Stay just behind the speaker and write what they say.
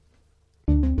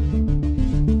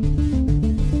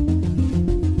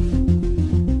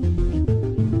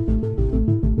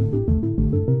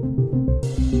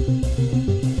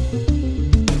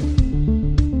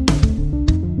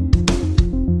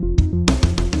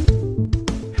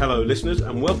Hello listeners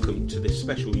and welcome to this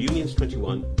special Unions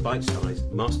 21 bite-sized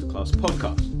Masterclass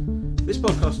podcast. This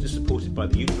podcast is supported by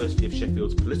the University of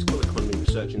Sheffield's Political Economy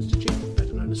Research Institute,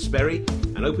 better known as SPERI,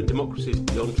 and Open Democracy's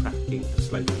Beyond Trafficking and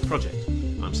Slavery project.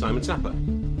 I'm Simon Tapper.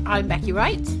 I'm Becky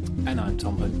Wright. And I'm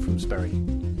Tom Hunt from SPERI.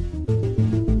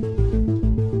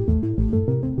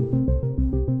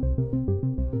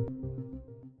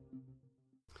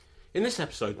 In this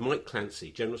episode, Mike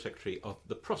Clancy, General Secretary of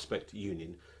the Prospect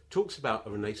Union, talks about a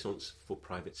renaissance for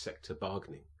private sector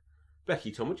bargaining.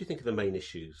 Becky, Tom, what do you think are the main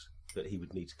issues that he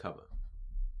would need to cover?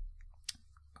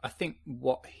 I think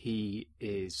what he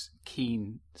is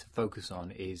keen to focus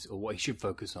on is, or what he should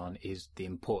focus on, is the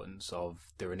importance of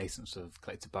the renaissance of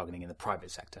collective bargaining in the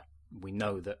private sector. We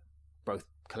know that both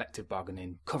collective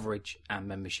bargaining coverage and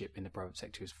membership in the private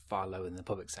sector is far lower than the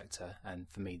public sector, and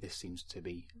for me this seems to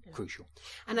be crucial.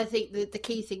 And I think the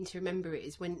key thing to remember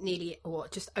is when nearly, or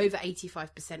just over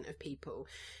 85% of people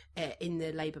in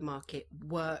the labour market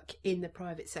work in the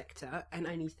private sector, and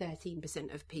only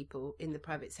 13% of people in the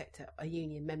private sector are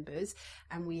union members,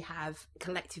 and we have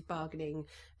collective bargaining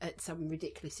at some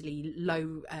ridiculously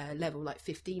low level, like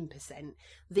 15%.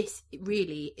 This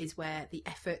really is where the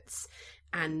efforts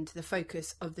and the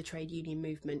focus of the trade union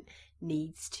movement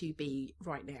needs to be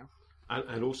right now.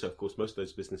 And also, of course, most of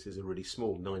those businesses are really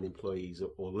small, 9 employees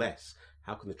or less.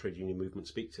 How can the trade union movement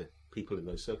speak to people in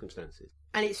those circumstances?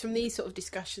 And it's from these sort of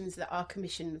discussions that our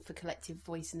Commission for Collective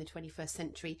Voice in the 21st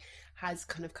Century has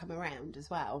kind of come around as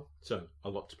well. So, a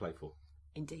lot to play for.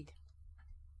 Indeed.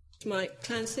 Mike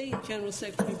Clancy, General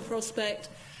Secretary of Prospect.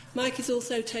 Mike is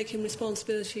also taking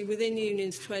responsibility within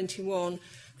Unions 21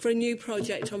 for a new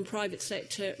project on private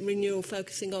sector renewal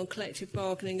focusing on collective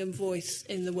bargaining and voice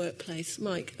in the workplace.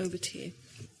 Mike, over to you.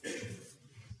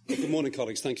 Good morning,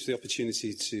 colleagues. Thank you for the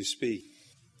opportunity to speak.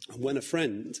 When a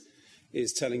friend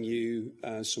is telling you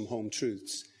some home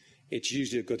truths, it's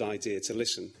usually a good idea to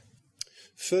listen.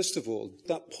 First of all,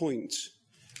 that point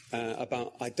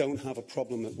about I don't have a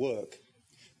problem at work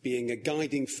being a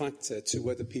guiding factor to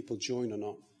whether people join or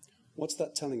not, what's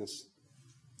that telling us?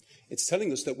 It's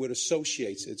telling us that we're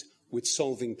associated with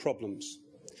solving problems.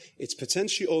 It's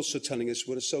potentially also telling us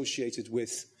we're associated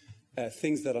with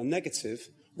things that are negative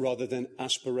rather than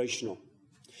aspirational.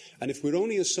 And if we're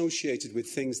only associated with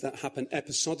things that happen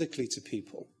episodically to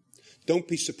people, don't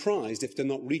be surprised if they're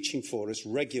not reaching for us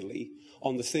regularly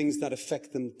on the things that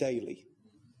affect them daily,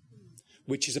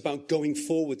 which is about going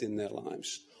forward in their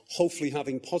lives, hopefully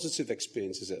having positive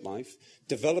experiences at life,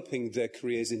 developing their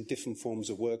careers in different forms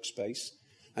of workspace.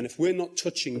 And if we're not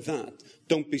touching that,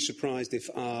 don't be surprised if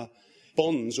our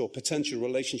bonds or potential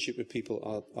relationship with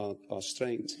people are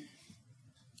strained.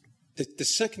 The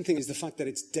second thing is the fact that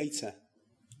it's data.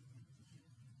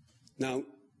 Now,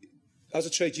 as a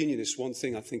trade unionist, one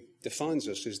thing I think defines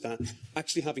us is that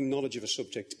actually having knowledge of a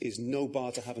subject is no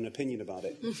bar to have an opinion about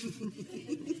it.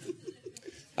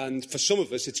 And for some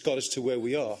of us, it's got us to where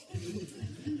we are.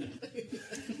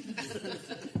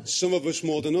 Some of us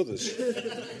more than others.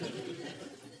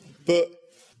 But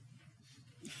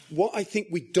what I think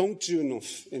we don't do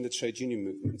enough in the trade union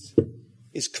movement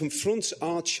is confront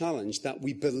our challenge that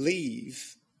we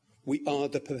believe we are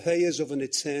the purveyors of an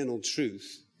eternal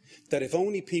truth, that if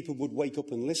only people would wake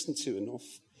up and listen to enough,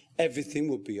 everything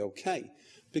would be okay.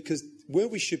 Because where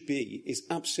we should be is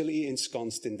absolutely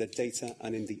ensconced in the data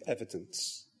and in the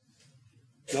evidence.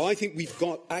 Now, I think we've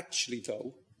got, actually,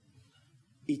 though,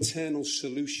 eternal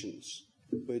solutions.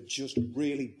 We're just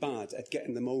really bad at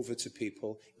getting them over to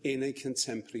people in a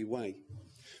contemporary way.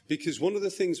 Because one of the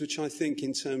things which I think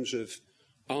in terms of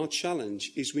our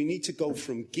challenge is we need to go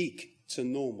from geek to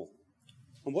normal.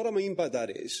 And what I mean by that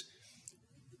is,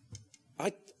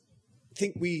 I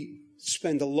think we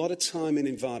spend a lot of time in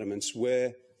environments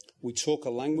where we talk a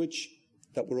language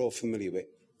that we're all familiar with.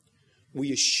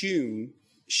 We assume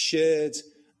shared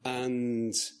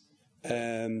and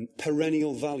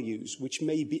perennial values, which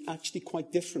may be actually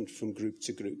quite different from group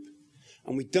to group.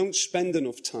 And we don't spend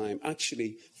enough time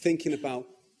actually thinking about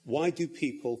why do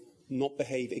people not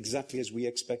behave exactly as we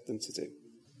expect them to do?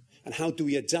 And how do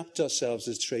we adapt ourselves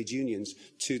as trade unions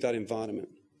to that environment?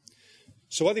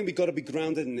 So I think we've got to be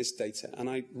grounded in this data. And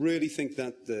I really think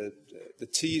that the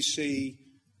TUC,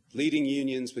 leading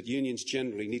unions, but unions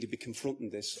generally, need to be confronting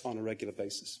this on a regular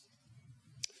basis.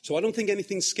 So I don't think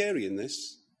anything's scary in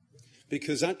this,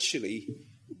 because actually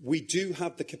we do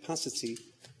have the capacity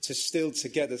to still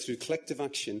together through collective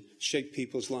action shape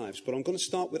people's lives. But I'm going to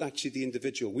start with actually the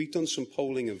individual. We've done some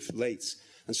polling of late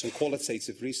and some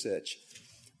qualitative research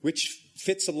which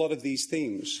fits a lot of these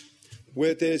themes,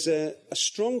 where there's a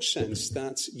strong sense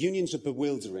that unions are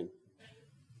bewildering.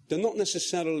 They're not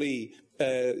necessarily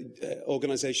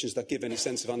organisations that give any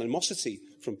sense of animosity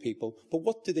from people, but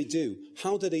what do they do?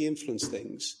 How do they influence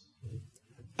things?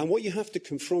 And what you have to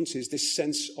confront is this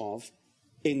sense of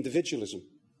individualism.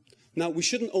 Now, we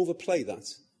shouldn't overplay that.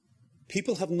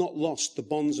 People have not lost the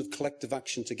bonds of collective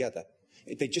action together.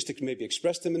 They just maybe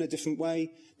express them in a different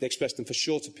way. They express them for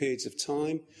shorter periods of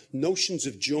time. Notions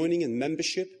of joining and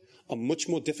membership are much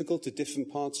more difficult to different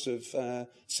parts of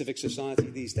civic society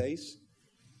these days.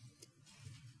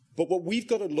 But what we've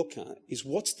got to look at is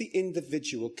what's the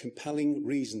individual compelling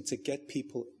reason to get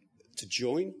people to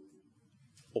join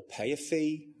or pay a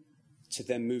fee, to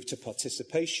then move to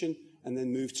participation and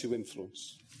then move to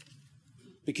influence.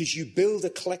 Because you build a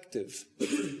collective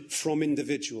from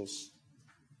individuals.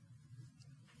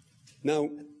 Now,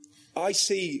 I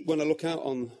see, when I look out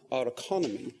on our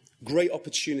economy, great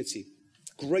opportunity,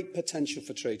 great potential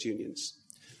for trade unions.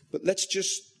 But let's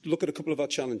just look at a couple of our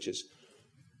challenges.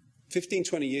 15,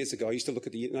 20 years ago, I used to look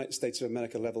at the United States of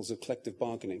America levels of collective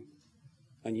bargaining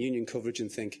and union coverage and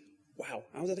think, wow,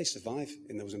 how do they survive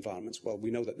in those environments? Well,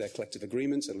 we know that their collective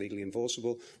agreements are legally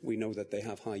enforceable. We know that they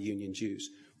have high union dues.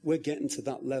 We're getting to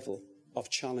that level of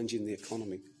challenging the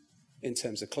economy in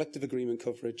terms of collective agreement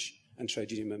coverage and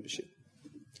trade union membership.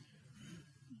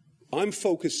 I'm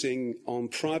focusing on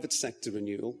private sector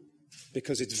renewal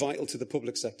because it's vital to the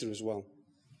public sector as well.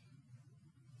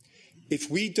 If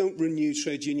we don't renew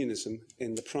trade unionism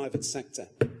in the private sector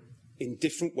in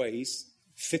different ways,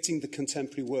 fitting the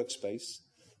contemporary workspace,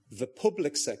 the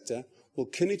public sector will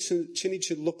continue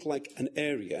to look like an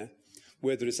area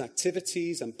where there is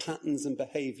activities and patterns and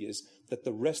behaviours that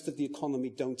the rest of the economy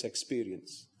don't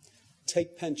experience.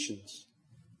 Take pensions.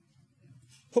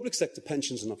 Public sector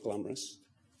pensions are not glamorous,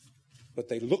 but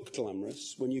they look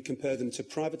glamorous when you compare them to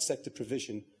private sector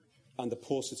provision and the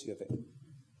paucity of it.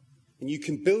 And you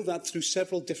can build that through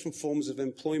several different forms of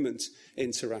employment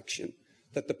interaction,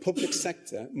 that the public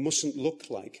sector mustn't look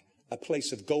like a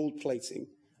place of gold plating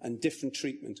and different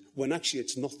treatment, when actually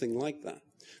it's nothing like that.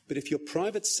 But if your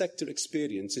private sector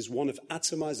experience is one of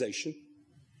atomization,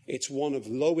 it's one of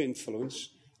low influence,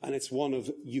 and it's one of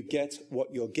you get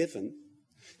what you're given.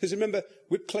 Because remember,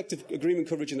 with collective agreement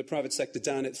coverage in the private sector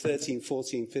down at 13,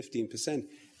 14, 15%,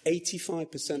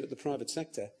 85% of the private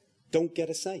sector don't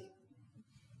get a say.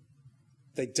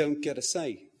 They don't get a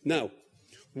say. Now,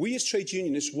 we as trade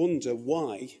unionists wonder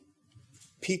why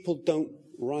people don't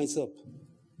rise up,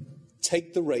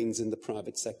 take the reins in the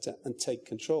private sector and take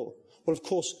control. Well, of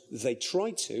course, they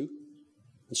try to,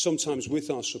 and sometimes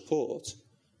with our support,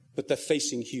 but they're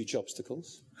facing huge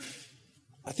obstacles.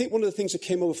 I think one of the things that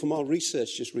came over from our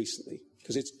research just recently,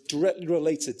 because it's directly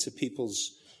related to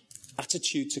people's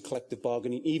attitude to collective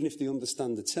bargaining, even if they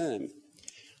understand the term,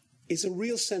 is a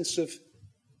real sense of,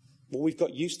 well, we've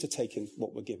got used to taking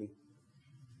what we're given.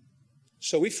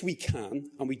 So if we can,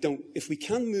 if we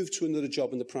can move to another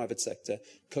job in the private sector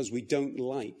because we don't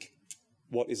like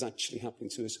what is actually happening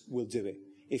to us, we'll do it.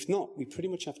 If not, we pretty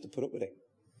much have to put up with it.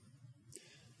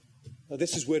 Now,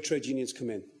 this is where trade unions come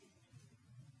in.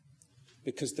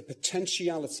 Because the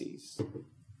potentialities,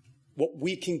 what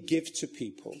we can give to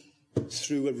people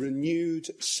through a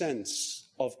renewed sense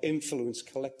of influence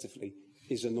collectively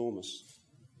is enormous.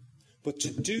 But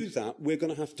to do that, we're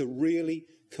going to have to really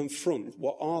confront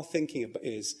what our thinking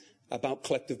is about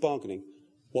collective bargaining,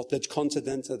 what the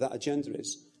content of that agenda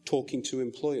is, talking to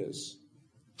employers,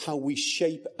 how we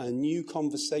shape a new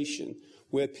conversation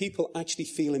where people actually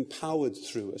feel empowered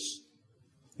through us,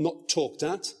 not talked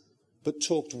at, but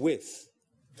talked with,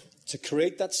 to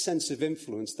create that sense of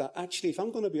influence that actually, if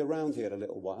I'm going to be around here a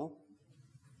little while,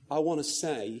 I want to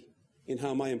say in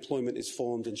how my employment is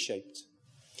formed and shaped.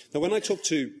 Now, when I talk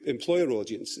to employer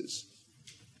audiences,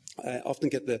 I often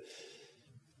get the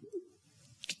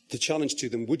challenge to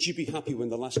them, would you be happy when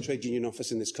the last trade union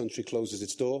office in this country closes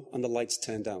its door and the lights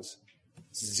turned out?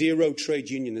 Zero trade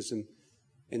unionism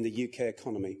in the UK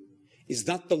economy. Is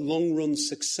that the long-run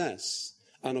success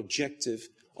and objective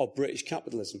of British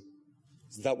capitalism?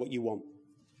 Is that what you want?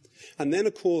 And then,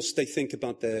 of course, they think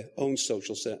about their own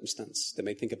social circumstance. They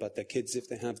may think about their kids if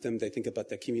they have them. They think about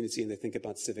their community and they think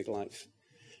about civic life.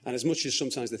 And as much as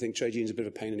sometimes they think trade unions are a bit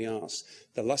of a pain in the arse,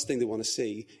 the last thing they want to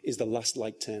see is the last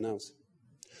light turn out.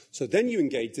 So then you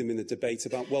engage them in the debate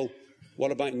about, well,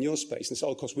 what about in your space? And say,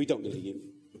 oh, of course, we don't need a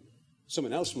union.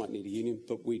 Someone else might need a union,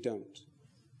 but we don't.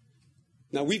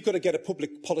 Now, we've got to get a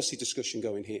public policy discussion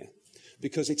going here,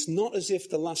 because it's not as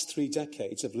if the last 3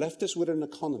 decades have left us with an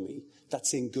economy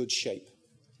that's in good shape.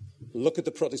 Look at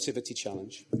the productivity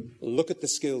challenge. Look at the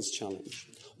skills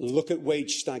challenge. Look at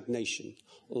wage stagnation.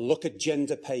 Look at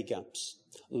gender pay gaps.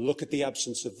 Look at the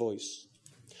absence of voice.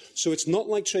 So it's not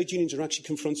like trade unions are actually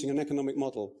confronting an economic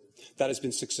model that has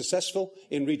been successful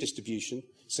in redistribution,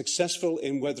 successful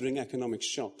in weathering economic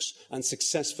shocks, and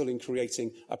successful in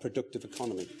creating a productive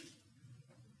economy.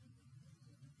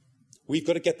 We've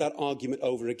got to get that argument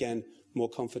over again more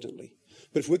confidently.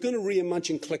 But if we're going to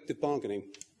reimagine collective bargaining,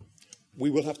 we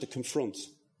will have to confront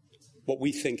what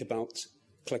we think about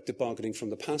collective bargaining from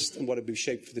the past and what it will be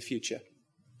shaped for the future.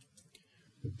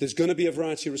 There's going to be a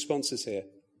variety of responses here.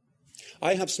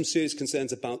 I have some serious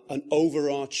concerns about an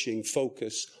overarching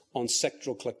focus on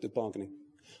sectoral collective bargaining.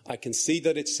 I can see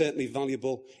that it's certainly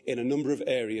valuable in a number of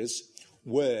areas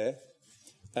where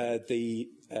the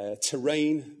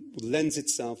terrain lends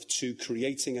itself to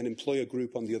creating an employer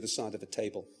group on the other side of a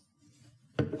table.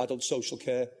 Adult social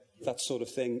care, that sort of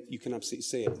thing, you can absolutely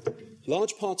see it.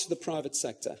 Large parts of the private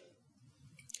sector,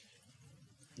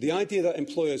 the idea that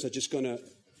employers are just going to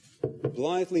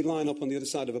blithely line up on the other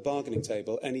side of a bargaining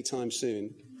table anytime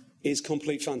soon is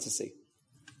complete fantasy.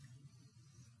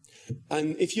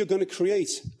 And if you're going to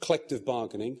create collective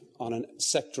bargaining on a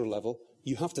sectoral level,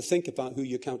 you have to think about who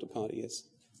your counterparty is.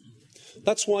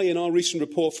 That's why in our recent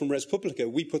report from Res Publica,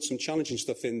 we put some challenging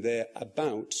stuff in there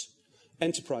about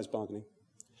enterprise bargaining,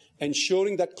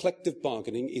 ensuring that collective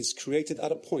bargaining is created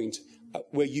at a point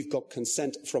where you've got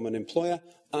consent from an employer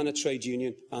and a trade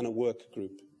union and a work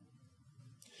group.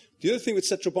 The other thing with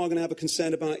sectoral bargaining I have a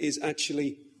concern about is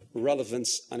actually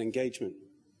relevance and engagement.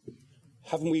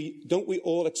 Don't we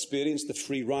all experience the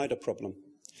free rider problem?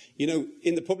 You know,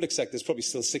 in the public sector, there's probably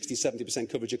still 60, 70%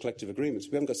 coverage of collective agreements.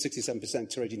 We haven't got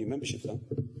 67% trade union membership, though.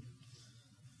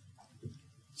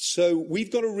 So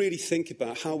we've got to really think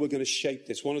about how we're going to shape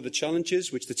this. One of the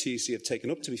challenges, which the TUC have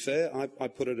taken up, to be fair, I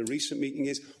put at a recent meeting,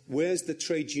 is where's the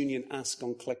trade union ask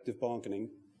on collective bargaining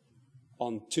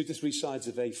on 2 to 3 sides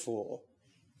of A4,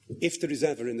 if there is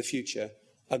ever in the future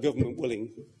a government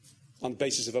willing, on the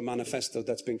basis of a manifesto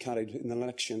that's been carried in an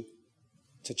election,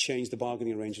 to change the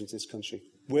bargaining arrangements in this country?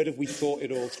 Where have we thought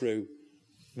it all through?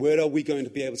 Where are we going to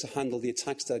be able to handle the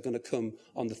attacks that are going to come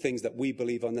on the things that we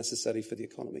believe are necessary for the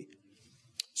economy?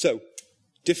 So,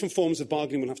 different forms of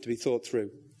bargaining will have to be thought through.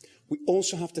 We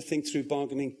also have to think through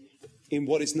bargaining in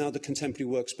what is now the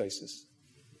contemporary workspaces.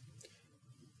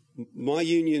 My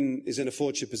union is in a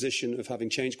fortunate position of having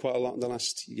changed quite a lot in the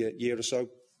last year or so.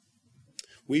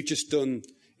 We've just done,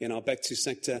 in our BEC2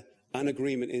 sector, an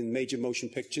agreement in major motion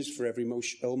pictures for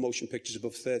all motion pictures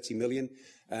above 30 million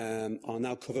are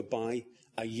now covered by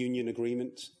a union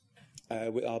agreement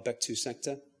with our BEC2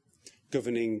 sector,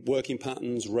 governing working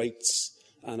patterns, rates,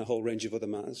 and a whole range of other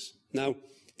matters. Now,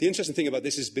 the interesting thing about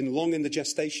this has been long in the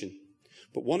gestation,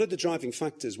 but one of the driving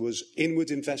factors was inward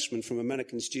investment from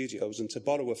American studios, and to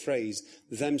borrow a phrase,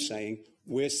 them saying,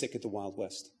 we're sick of the Wild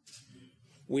West.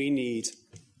 We need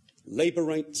labour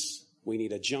rates, we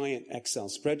need a giant Excel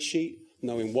spreadsheet,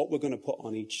 knowing what we're going to put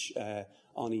on each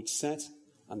set,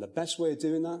 and the best way of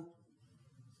doing that,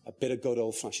 a bit of good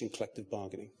old-fashioned collective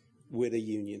bargaining with a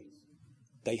union.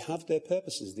 They have their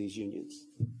purposes, these unions,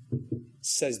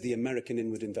 says the American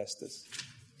inward investors.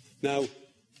 Now,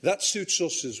 that suits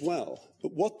us as well,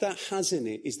 but what that has in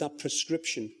it is that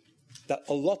prescription that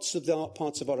lots of the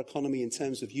parts of our economy in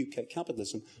terms of UK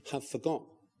capitalism have forgot.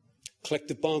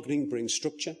 Collective bargaining brings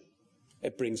structure,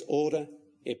 it brings order,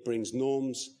 it brings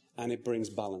norms, and it brings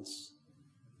balance.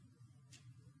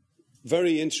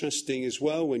 Very interesting as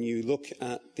well when you look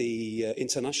at the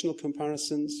international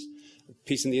comparisons. A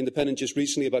piece in The Independent just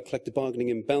recently about collective bargaining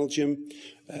in Belgium,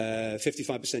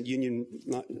 55%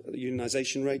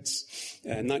 unionisation rates,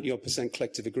 90%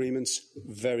 collective agreements,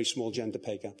 very small gender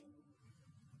pay gap.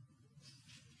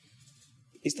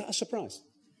 Is that a surprise?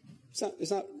 Is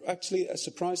that actually a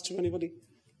surprise to anybody?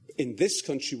 In this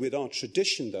country, with our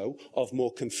tradition, though, of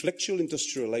more conflictual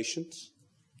industrial relations,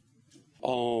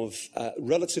 of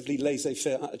relatively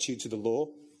laissez-faire attitude to the law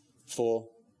for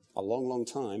a long, long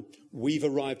time, we've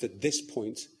arrived at this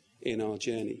point in our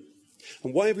journey.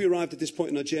 And why have we arrived at this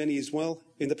point in our journey as well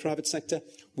in the private sector?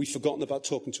 We've forgotten about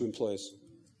talking to employers.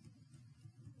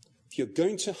 If you're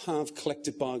going to have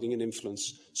collective bargaining and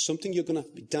influence, something you're going to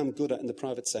have to be damn good at in the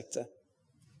private sector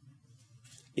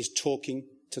is talking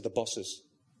to the bosses.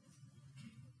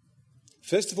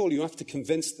 First of all, you have to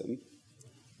convince them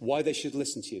why they should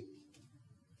listen to you.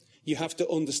 You have to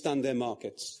understand their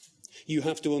markets. You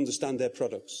have to understand their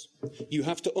products. You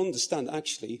have to understand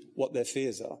actually what their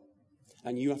fears are.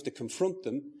 And you have to confront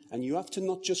them, and you have to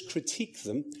not just critique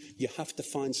them, you have to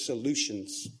find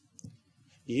solutions.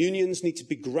 Unions need to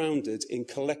be grounded in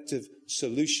collective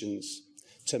solutions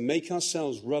to make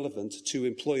ourselves relevant to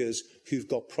employers who've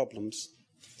got problems,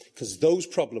 because those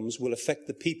problems will affect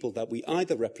the people that we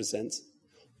either represent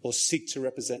or seek to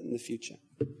represent in the future.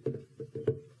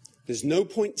 There's no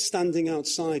point standing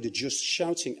outside and just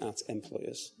shouting at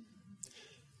employers.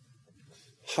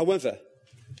 However,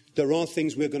 there are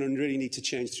things we're going to really need to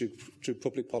change through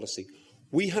public policy.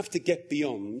 We have to get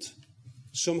beyond,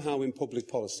 somehow in public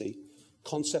policy,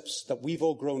 concepts that we've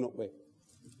all grown up with.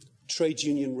 Trade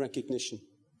union recognition.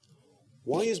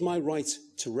 Why is my right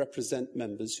to represent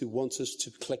members who want us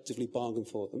to collectively bargain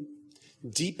for them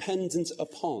dependent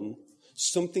upon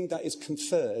something that is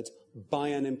conferred by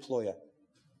an employer,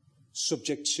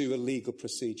 subject to a legal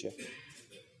procedure?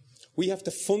 We have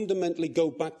to fundamentally go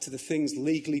back to the things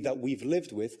legally that we've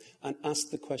lived with and ask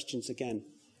the questions again.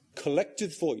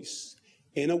 Collective voice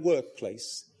in a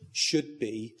workplace should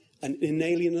be an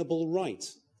inalienable right,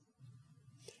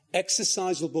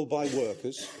 exercisable by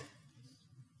workers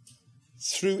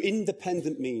through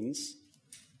independent means,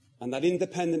 and that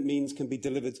independent means can be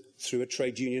delivered through a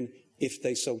trade union if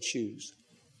they so choose.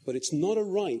 But it's not a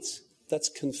right that's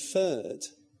conferred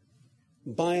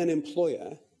by an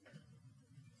employer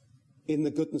in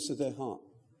the goodness of their heart,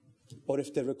 or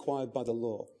if they're required by the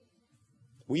law.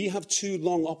 We have too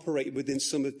long operated within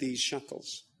some of these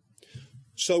shackles.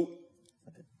 So,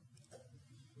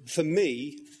 for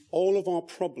me, all of our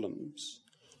problems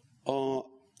are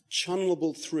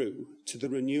channelable through to the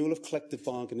renewal of collective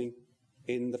bargaining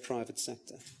in the private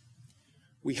sector.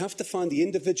 We have to find the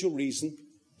individual reason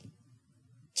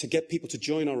to get people to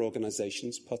join our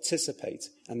organisations, participate,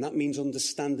 and that means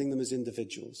understanding them as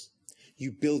individuals.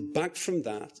 You build back from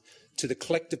that to the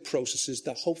collective processes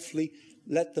that hopefully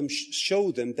let them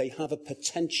show them they have a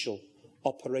potential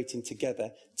operating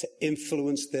together to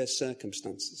influence their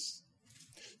circumstances.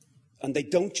 And they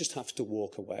don't just have to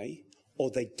walk away, or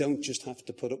they don't just have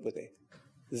to put up with it.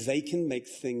 They can make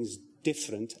things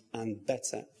different and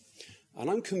better. And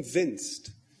I'm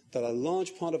convinced that a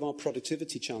large part of our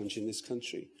productivity challenge in this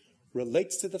country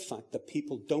relates to the fact that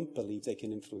people don't believe they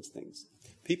can influence things.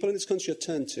 People in this country are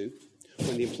turned to,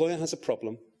 when the employer has a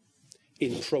problem,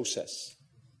 in process.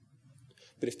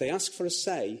 But if they ask for a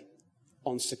say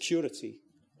on security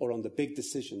or on the big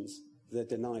decisions, they're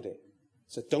denied it.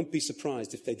 So don't be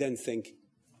surprised if they then think,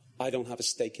 I don't have a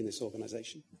stake in this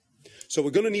organisation. So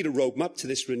we're going to need a roadmap to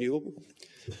this renewal.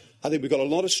 I think we've got a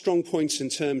lot of strong points in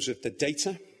terms of the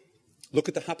data. Look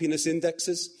at the happiness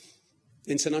indexes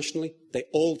internationally. They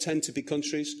all tend to be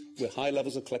countries with high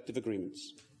levels of collective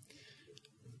agreements.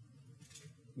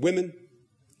 Women,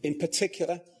 in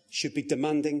particular, should be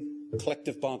demanding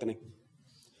collective bargaining.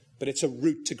 But it's a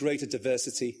route to greater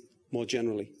diversity more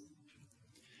generally.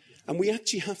 And we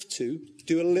actually have to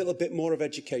do a little bit more of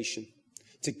education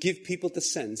to give people the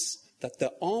sense that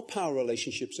there are power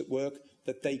relationships at work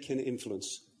that they can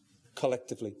influence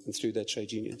collectively and through their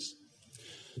trade unions.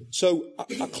 So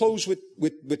I'll close with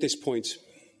this point.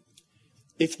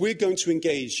 If we're going to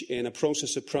engage in a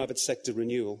process of private sector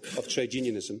renewal of trade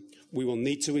unionism, we will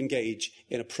need to engage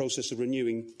in a process of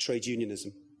renewing trade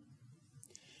unionism.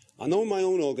 I know in my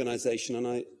own organisation,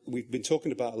 and we've been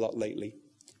talking about a lot lately,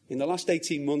 in the last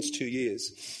 18 months, 2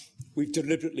 years, we've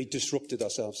deliberately disrupted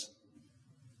ourselves.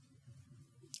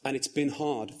 And it's been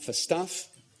hard for staff,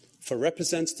 for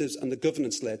representatives and the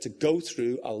governance layer to go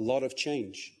through a lot of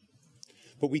change.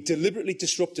 But we deliberately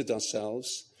disrupted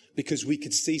ourselves because we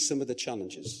could see some of the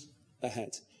challenges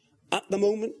ahead. At the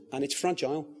moment, and it's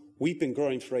fragile, we've been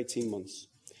growing for 18 months.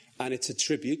 And it's a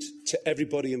tribute to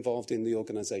everybody involved in the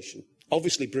organisation.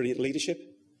 Obviously, brilliant leadership.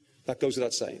 That goes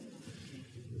without saying,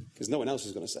 because no one else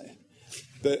is going to say it.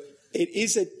 But it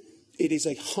is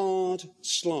a hard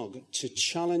slog to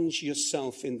challenge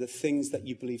yourself in the things that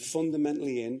you believe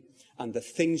fundamentally in and the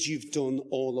things you've done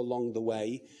all along the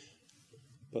way.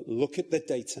 But look at the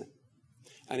data.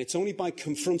 And it's only by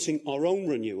confronting our own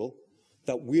renewal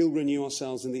that we'll renew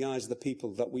ourselves in the eyes of the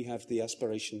people that we have the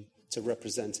aspiration to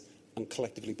represent and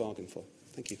collectively bargain for.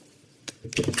 Thank you.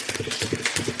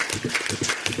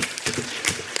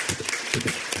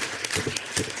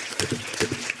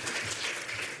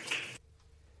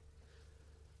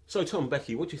 So, Tom,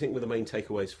 Becky, what do you think were the main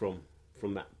takeaways from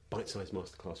that bite-sized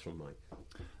masterclass from Mike?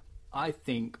 I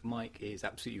think Mike is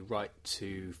absolutely right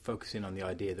to focus in on the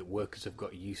idea that workers have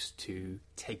got used to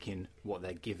taking what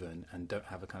they're given and don't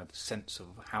have a kind of sense of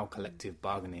how collective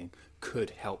bargaining could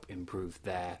help improve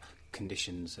their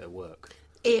conditions at work.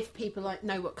 If people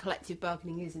know what collective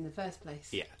bargaining is in the first place.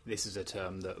 Yeah, this is a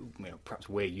term that perhaps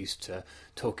we're used to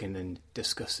talking and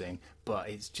discussing, but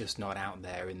it's just not out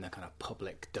there in the kind of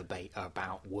public debate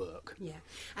about work. Yeah,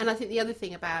 and I think the other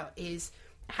thing about is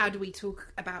how do we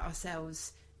talk about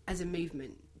ourselves as a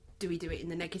movement? do we do it in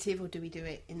the negative or do we do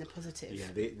it in the positive? Yeah,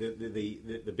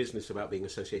 the business about being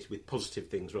associated with positive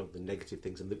things rather than negative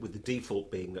things, and with the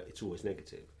default being that it's always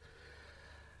negative.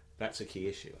 That's a key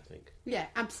issue, I think. Yeah,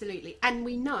 absolutely. And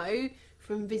we know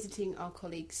from visiting our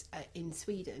colleagues in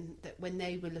Sweden that when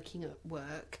they were looking at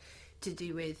work to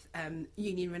do with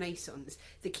union renaissance,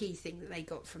 the key thing that they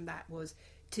got from that was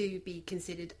to be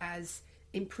considered as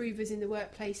improvers in the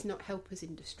workplace, not helpers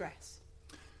in distress.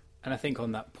 And I think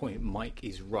on that point, Mike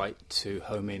is right to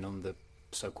home in on the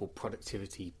so-called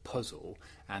productivity puzzle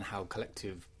and how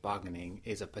collective bargaining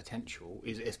is a potential,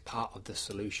 is part of the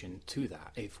solution to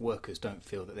that. If workers don't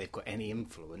feel that they've got any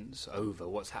influence over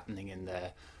what's happening in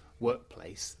their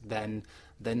workplace, then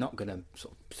they're not going to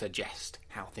sort of suggest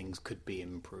how things could be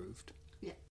improved.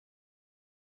 Yeah.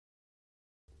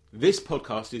 This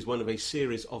podcast is one of a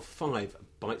series of 5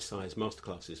 bite-sized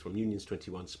masterclasses from Unions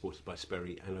 21, supported by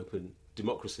Sperry and Open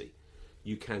Democracy.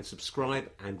 You can subscribe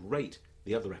and rate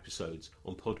the other episodes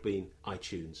on Podbean,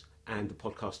 iTunes, and the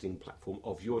podcasting platform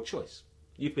of your choice.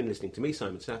 You've been listening to me,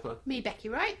 Simon Sapper. Me, Becky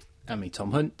Wright. And me,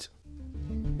 Tom Hunt.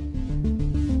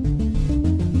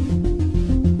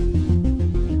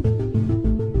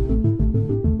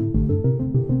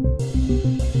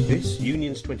 This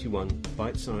Unions 21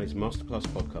 bite-sized masterclass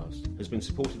podcast has been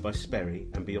supported by Sperry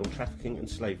and Beyond Trafficking and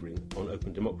Slavery on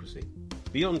Open Democracy.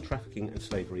 Beyond Trafficking and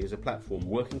Slavery is a platform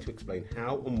working to explain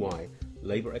how and why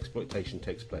labour exploitation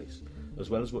takes place, as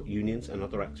well as what unions and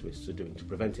other activists are doing to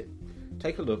prevent it.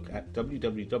 Take a look at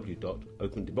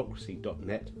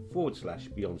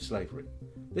www.opendemocracy.net/Beyond Slavery.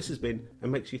 This has been a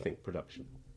Makes You Think production.